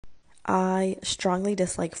I strongly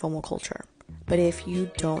dislike FOMO culture, but if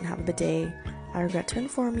you don't have a bidet, I regret to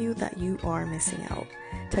inform you that you are missing out.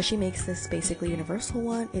 Teshi makes this basically universal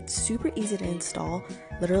one. It's super easy to install,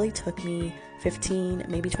 literally took me 15,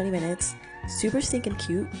 maybe 20 minutes. Super stinking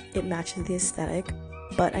cute, it matches the aesthetic,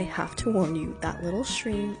 but I have to warn you, that little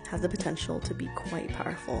stream has the potential to be quite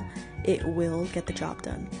powerful. It will get the job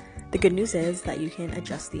done. The good news is that you can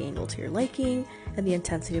adjust the angle to your liking and the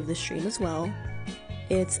intensity of the stream as well.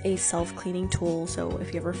 It's a self-cleaning tool, so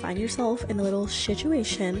if you ever find yourself in a little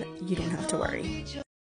situation, you don't have to worry.